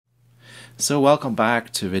So welcome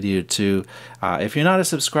back to video 2. If you're not a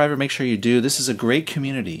subscriber, make sure you do. This is a great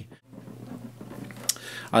community.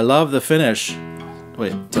 I love the finish.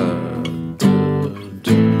 Wait.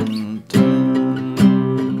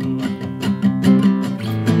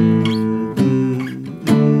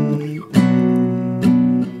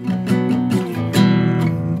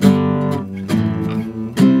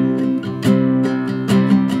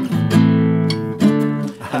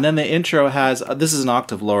 And then the intro has, this is an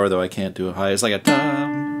octave lower though, I can't do it high, it's like a ta.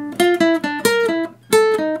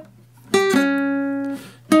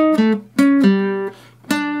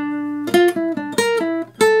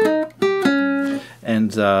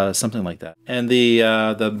 And something like that. And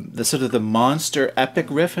the sort of the monster epic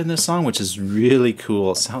riff in this song, which is really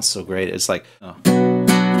cool. It sounds so great. It's like, oh.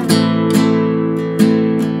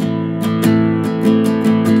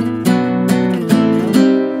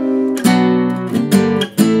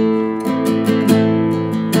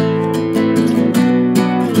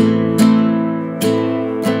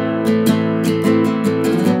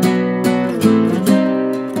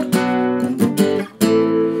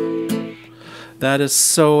 That is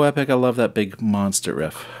so epic. I love that big monster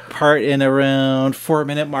riff. Part in around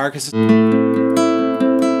 4-minute mark.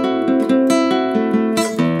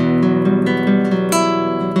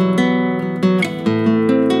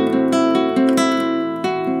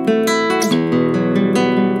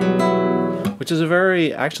 Which is a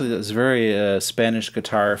very, actually, that's very Spanish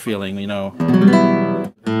guitar feeling, you know.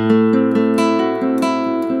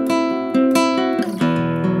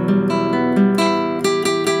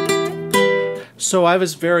 So I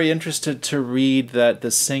was very interested to read that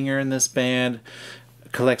the singer in this band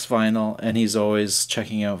collects vinyl, and he's always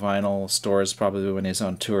checking out vinyl stores, probably when he's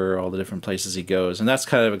on tour, all the different places he goes, and that's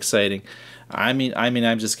kind of exciting. I mean,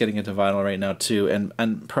 I'm just getting into vinyl right now too,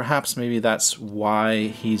 and perhaps maybe that's why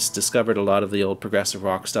he's discovered a lot of the old progressive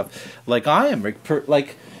rock stuff. Like I am,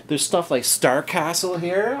 like there's stuff like Starcastle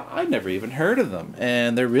here. I've never even heard of them,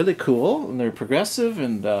 and they're really cool, and they're progressive,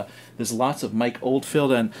 and there's lots of Mike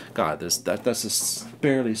Oldfield, and God, that's just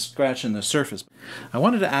barely scratching the surface. I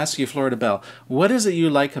wanted to ask you, Florida Belle, what is it you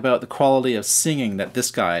like about the quality of singing that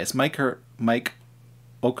this guy is? Mike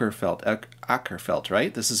Ockerfeldt,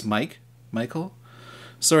 right? This is Michael?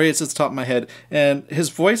 Sorry, it's at the top of my head. And his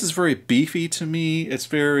voice is very beefy to me. It's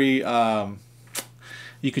very,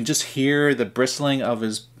 you can just hear the bristling of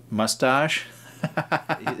his mustache.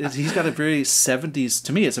 He's got a very 70s,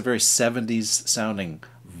 to me it's a very 70s sounding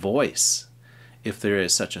voice, if there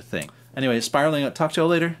is such a thing. Anyway, spiraling out. Talk to you all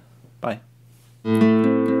later. Bye.